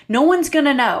today. No one's going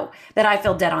to know that I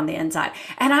feel dead on the inside.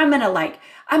 And I'm going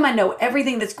to know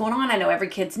everything that's going on. I know every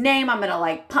kid's name. I'm going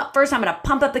to first I'm going to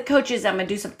pump up the coaches. I'm going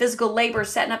to do some physical labor,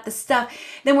 setting up the stuff.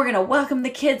 Then we're going to welcome the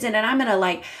kids in. And I'm going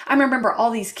to I remember all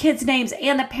these kids' names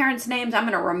and the parents' names. I'm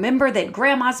going to remember that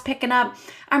grandma's picking up.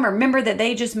 I remember that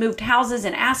they just moved houses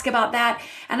and ask about that.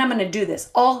 And I'm going to do this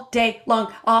all day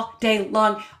long, all day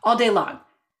long, all day long.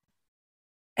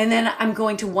 And then I'm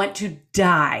going to want to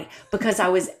die because I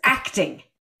was acting.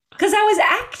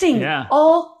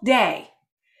 All day.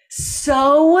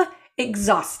 So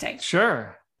exhausting.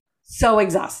 Sure. So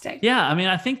exhausting. Yeah. I mean,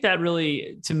 I think that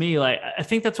really, to me, like, I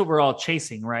think that's what we're all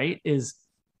chasing, right? Is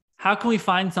how can we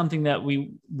find something that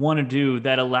we want to do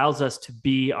that allows us to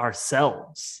be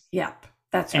ourselves? Yep.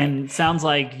 That's right. And it sounds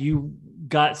like you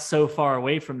got so far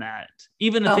away from that.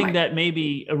 Even the thing that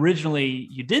maybe originally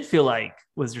you did feel like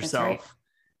was yourself,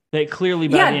 that clearly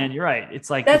by the end, you're right. It's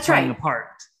like you're playing a part.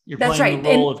 You're playing the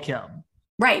role of Kim.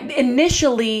 Right.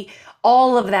 Initially,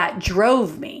 all of that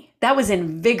drove me. That was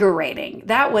invigorating.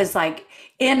 That was like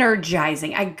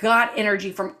energizing. I got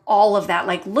energy from all of that.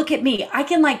 Like, look at me. I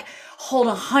can hold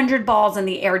 100 balls in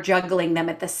the air, juggling them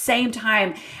at the same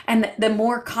time. And the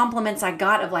more compliments I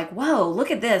got of like, whoa,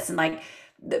 look at this. And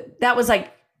that was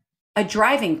like a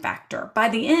driving factor. By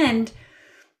the end,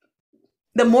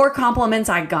 the more compliments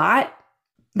I got,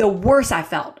 the worse I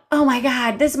felt. Oh my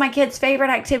God, this is my kid's favorite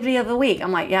activity of the week.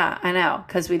 I'm like, yeah, I know,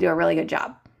 because we do a really good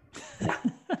job. Yeah.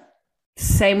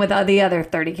 Same with the other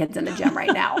 30 kids in the gym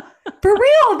right now. For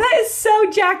real, that is so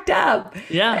jacked up.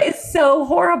 Yeah. It's so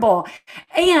horrible.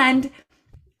 And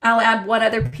I'll add one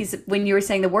other piece. When you were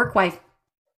saying the work wife,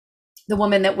 the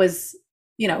woman that was,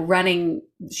 running,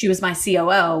 she was my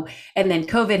COO, and then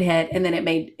COVID hit, and then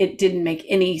it didn't make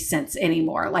any sense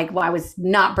anymore. Like, well, I was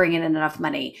not bringing in enough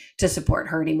money to support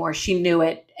her anymore. She knew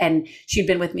it, and she'd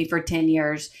been with me for 10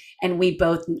 years, and we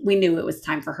knew it was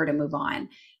time for her to move on.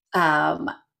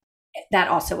 That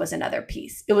also was another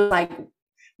piece. It was like,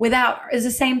 it's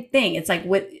the same thing. It's like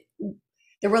with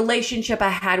the relationship I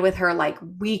had with her, like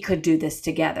we could do this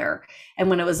together. And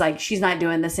when it was like, she's not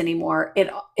doing this anymore,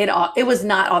 it was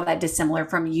not all that dissimilar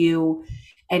from you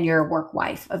and your work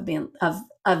wife of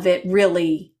it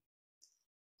really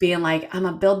being like, I'm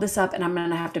gonna build this up and I'm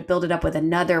gonna have to build it up with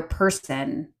another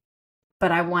person,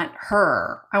 but I want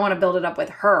to build it up with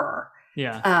her.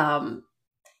 Yeah.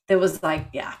 There was like,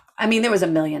 yeah, I mean, there was a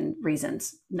million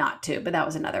reasons not to, but that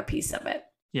was another piece of it.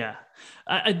 Yeah.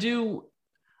 I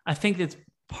think it's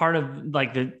part of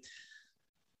like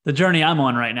the journey I'm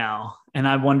on right now. And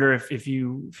I wonder if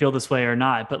you feel this way or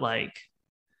not, but like,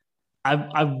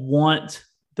 I want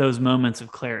those moments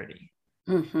of clarity,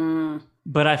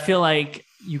 but I feel like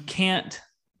you can't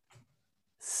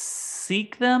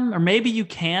seek them, or maybe you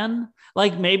can,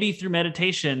 like maybe through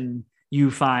meditation,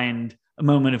 you find a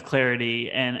moment of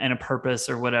clarity and a purpose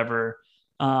or whatever.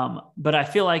 But I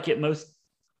feel like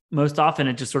most often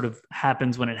it just sort of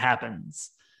happens when it happens.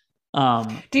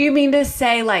 Do you mean to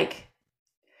say, like,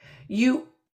 you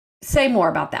say more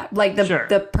about that, like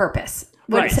the purpose?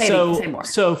 Right. Say more.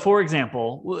 So for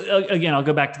example, again, I'll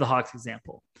go back to the Hawks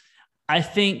example. I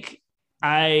think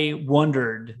I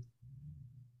wondered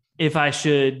if I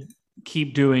should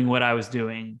keep doing what I was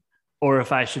doing or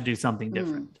if I should do something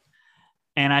different.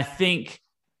 And I think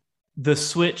the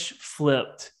switch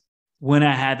flipped when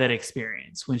I had that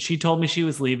experience, when she told me she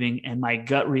was leaving and my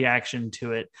gut reaction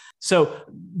to it. So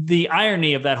the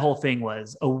irony of that whole thing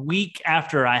was a week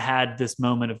after I had this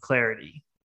moment of clarity,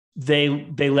 they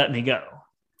let me go.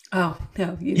 Oh,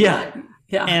 no. Yeah.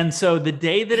 And so the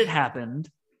day that it happened,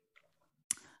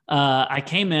 I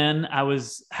came in, I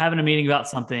was having a meeting about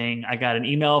something. I got an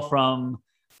email from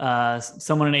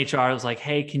someone in HR. I was like,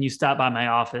 hey, can you stop by my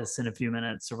office in a few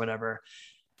minutes or whatever?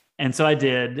 And so I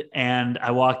did, and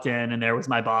I walked in and there was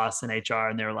my boss in HR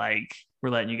and they were like, we're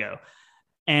letting you go.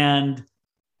 And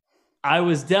I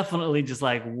was definitely just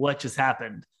like, what just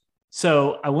happened?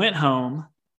 So I went home,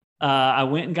 I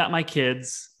went and got my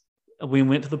kids. We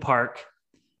went to the park,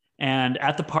 and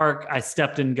at the park, I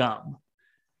stepped in gum.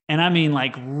 And I mean,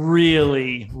 like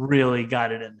really, really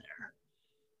got it in there.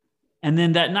 And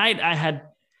then that night I had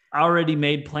already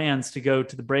made plans to go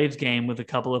to the Braves game with a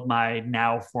couple of my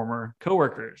now former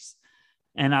coworkers.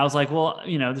 And I was like, well,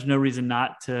 there's no reason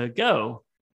not to go.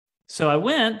 So I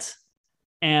went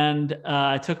and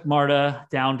I took Marta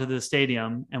down to the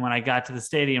stadium. And when I got to the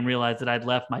stadium, realized that I'd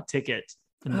left my ticket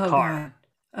in the car.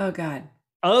 Oh God.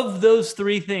 Of those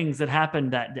three things that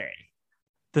happened that day,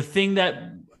 the thing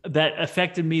that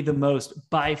affected me the most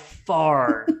by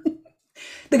far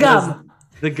the gum.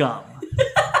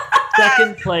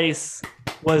 Second place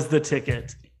was the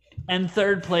ticket. And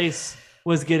third place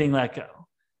was getting let go.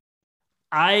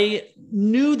 I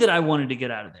knew that I wanted to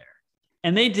get out of there.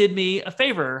 And they did me a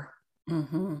favor.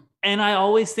 And I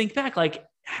always think back, like,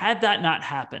 had that not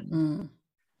happened,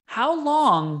 how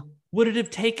long would it have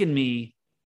taken me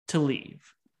to leave?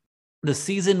 The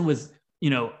season was,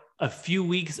 a few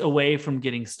weeks away from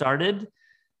getting started.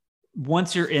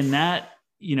 Once you're in that,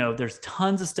 there's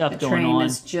tons of stuff going on. The train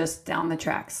is just down the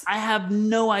tracks. I have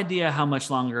no idea how much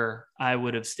longer I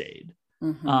would have stayed.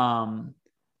 But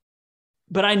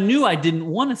I knew I didn't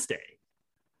want to stay.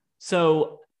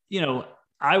 So,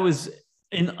 I was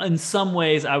in some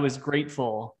ways I was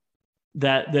grateful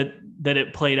that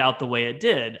it played out the way it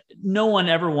did. No one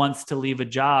ever wants to leave a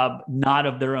job not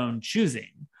of their own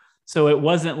choosing. So it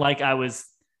wasn't like I was,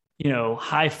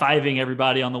 high-fiving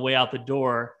everybody on the way out the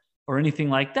door or anything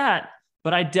like that.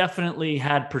 But I definitely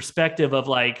had perspective of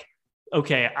like,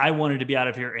 okay, I wanted to be out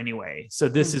of here anyway. So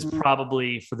this is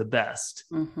probably for the best.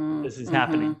 This is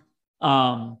happening.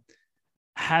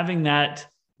 Having that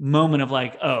moment of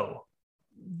like, oh,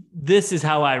 this is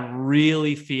how I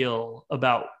really feel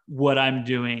about what I'm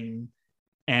doing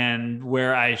and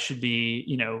where I should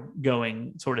be,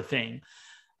 going, sort of thing.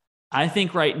 I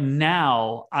think right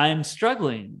now I'm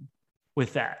struggling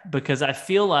with that because I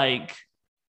feel like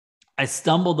I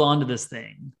stumbled onto this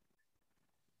thing.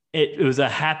 It was a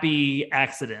happy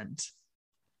accident.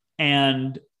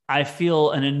 And I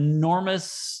feel an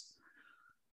enormous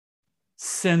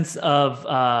sense of,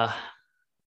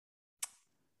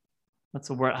 what's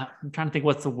the word? I'm trying to think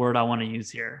what's the word I want to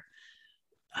use here.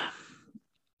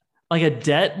 Like a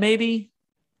debt, maybe?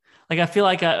 Like I feel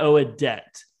like I owe a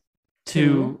debt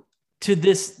to to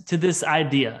this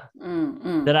idea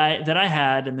that I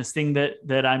had, and this thing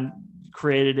that I'm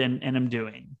created and I'm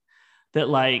doing, that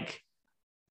like,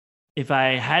 if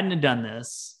I hadn't have done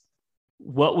this,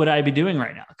 what would I be doing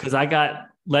right now? Because I got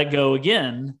let go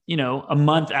again, a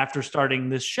month after starting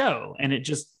this show, and it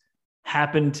just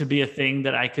happened to be a thing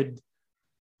that I could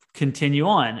continue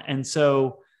on. And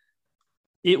so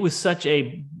it was such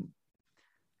I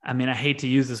hate to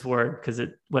use this word because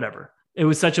it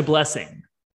was such a blessing.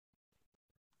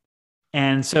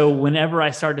 And so whenever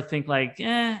I start to think like,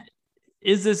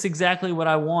 is this exactly what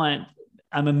I want?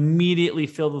 I'm immediately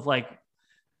filled with like,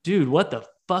 dude, what the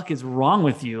fuck is wrong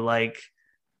with you? Like,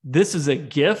 this is a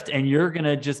gift and you're going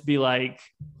to just be like,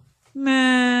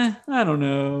 I don't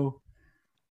know.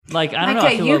 Like, I don't know.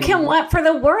 Okay, you can want for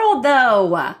the world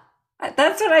though.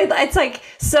 That's what it's like,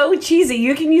 so cheesy.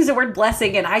 You can use the word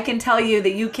blessing and I can tell you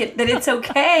that it's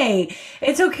okay.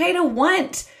 It's okay to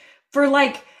want for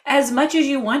like as much as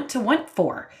you want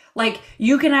for. Like,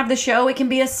 you can have the show, it can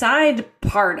be a side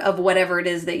part of whatever it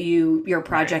is that your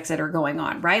projects that are going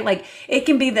on, right? Like, it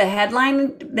can be the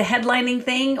headlining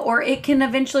thing, or it can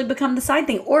eventually become the side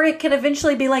thing, or it can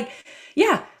eventually be like,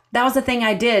 yeah, that was the thing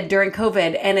I did during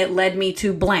COVID and it led me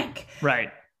to blank.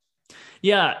 Right.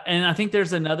 Yeah. And I think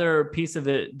there's another piece of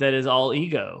it that is all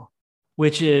ego,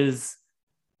 which is,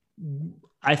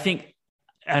 I think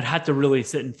I'd have to really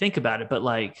sit and think about it, but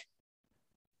like,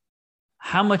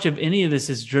 how much of any of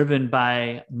this is driven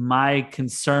by my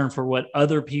concern for what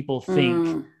other people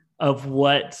think of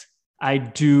what I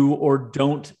do or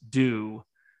don't do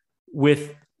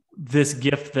with this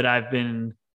gift that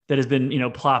has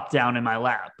been plopped down in my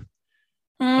lap.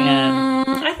 And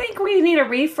I think we need a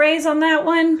rephrase on that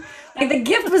one. Like, the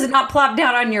gift was not plopped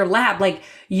down on your lap. Like,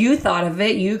 you thought of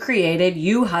it, you created,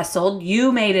 you hustled,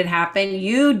 you made it happen,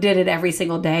 you did it every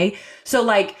single day. So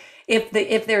like,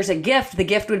 if there's a gift, the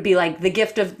gift would be like the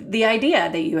gift of the idea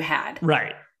that you had.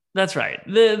 Right. That's right.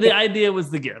 The idea was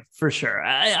the gift for sure.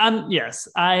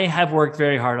 I have worked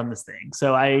very hard on this thing,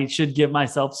 so I should give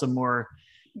myself some more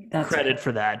credit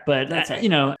for that. But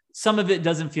some of it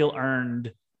doesn't feel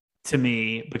earned to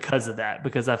me because of that,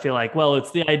 because I feel like, well,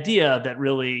 it's the idea that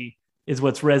really is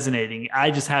what's resonating.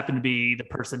 I just happen to be the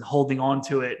person holding on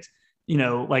to it,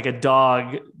 like a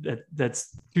dog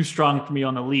that's too strong for me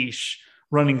on a leash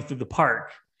running through the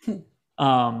park.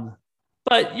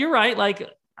 But you're right. Like,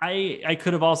 I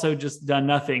could have also just done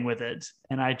nothing with it,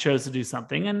 and I chose to do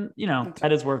something, and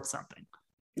that is worth something.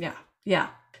 Yeah. Yeah.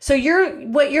 So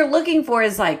what you're looking for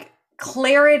is like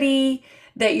clarity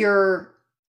that you're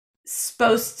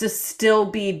supposed to still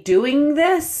be doing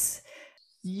this.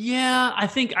 Yeah, I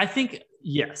think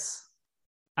yes.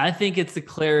 I think it's the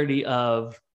clarity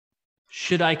of,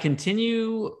 should I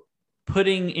continue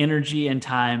putting energy and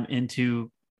time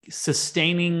into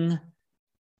sustaining,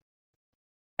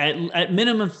 at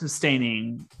minimum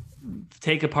sustaining,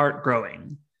 take apart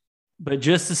growing, but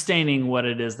just sustaining what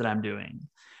it is that I'm doing?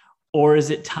 Or is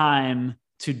it time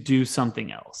to do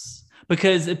something else?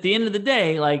 Because at the end of the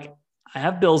day, like, I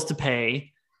have bills to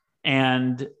pay,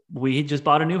 and we just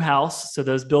bought a new house, so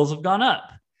those bills have gone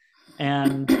up.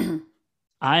 And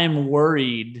I am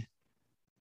worried,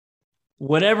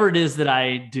 whatever it is that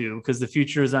I do, because the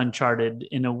future is uncharted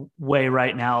in a way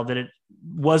right now that it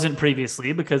wasn't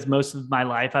previously, because most of my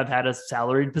life I've had a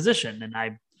salaried position, and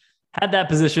I had that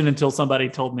position until somebody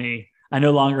told me I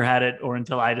no longer had it, or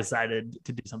until I decided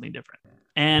to do something different.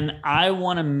 And I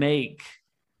want to make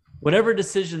whatever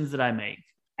decisions that I make,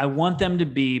 I want them to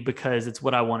be because it's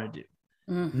what I want to do,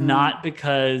 not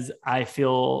because I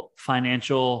feel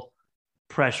financial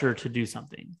pressure to do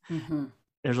something.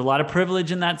 There's a lot of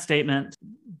privilege in that statement,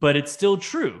 but it's still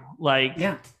true. Like,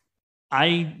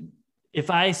 if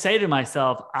I say to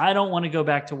myself, I don't want to go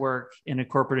back to work in a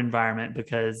corporate environment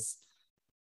because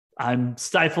I'm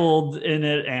stifled in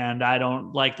it and I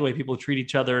don't like the way people treat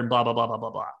each other and blah, blah, blah, blah,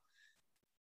 blah, blah.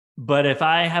 But if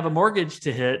I have a mortgage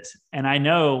to hit and I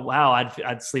know, wow,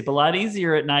 I'd sleep a lot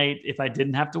easier at night if I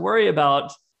didn't have to worry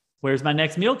about where's my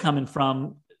next meal coming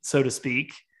from, so to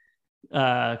speak,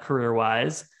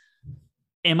 career-wise.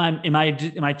 Am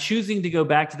I choosing to go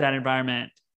back to that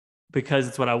environment because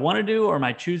it's what I want to do, or am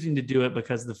I choosing to do it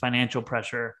because of the financial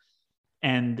pressure?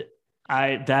 And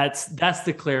that's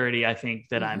the clarity I think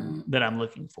that I'm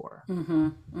looking for.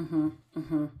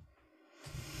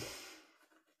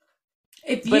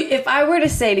 If I were to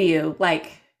say to you,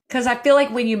 like, because I feel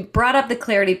like when you brought up the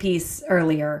clarity piece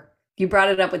earlier, you brought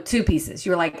it up with two pieces.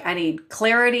 You were like, I need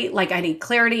clarity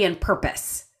and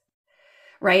purpose,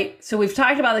 right? So we've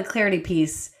talked about the clarity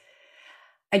piece.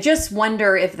 I just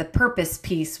wonder if the purpose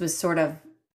piece was sort of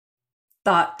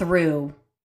thought through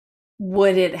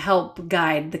would it help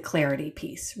guide the clarity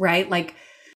piece, right? Like,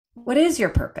 what is your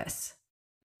purpose?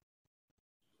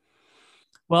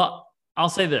 Well, I'll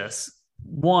say this.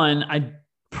 One, I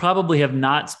probably have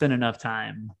not spent enough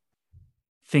time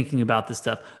thinking about this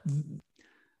stuff.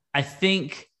 I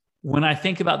think when I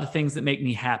think about the things that make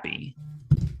me happy,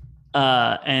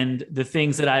 and the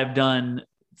things that I've done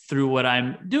through what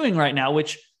I'm doing right now,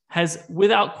 which has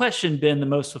without question been the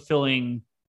most fulfilling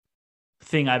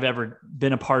thing I've ever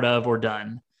been a part of or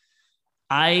done.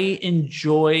 I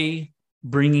enjoy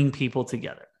bringing people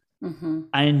together. Mm-hmm.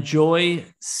 I enjoy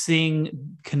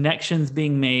seeing connections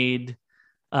being made,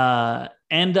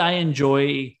 and I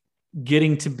enjoy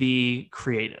getting to be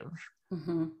creative.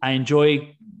 Mm-hmm. I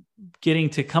enjoy getting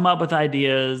to come up with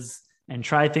ideas and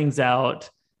try things out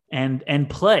and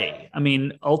play. I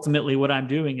mean, ultimately what I'm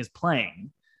doing is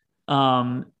playing.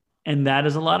 And that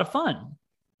is a lot of fun.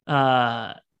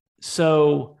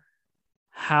 So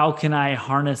how can I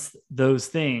harness those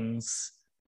things?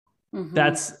 Mm-hmm.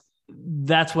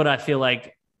 That's what I feel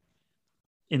like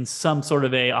in some sort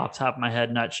of a off top of my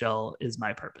head nutshell is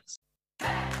my purpose.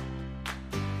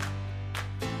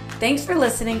 Thanks for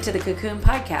listening to the Cocoon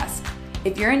Podcast.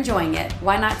 If you're enjoying it,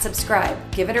 why not subscribe,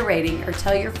 give it a rating, or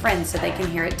tell your friends so they can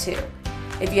hear it too.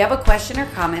 If you have a question or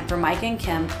comment for Mike and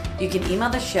Kim, you can email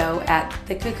the show at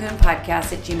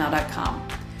thecocoonpodcast@gmail.com.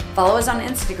 Follow us on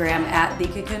Instagram at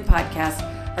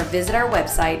thecocoonpodcast or visit our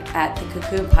website at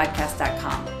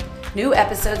thecocoonpodcast.com. New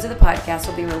episodes of the podcast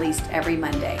will be released every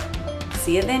Monday.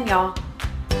 See you then, y'all.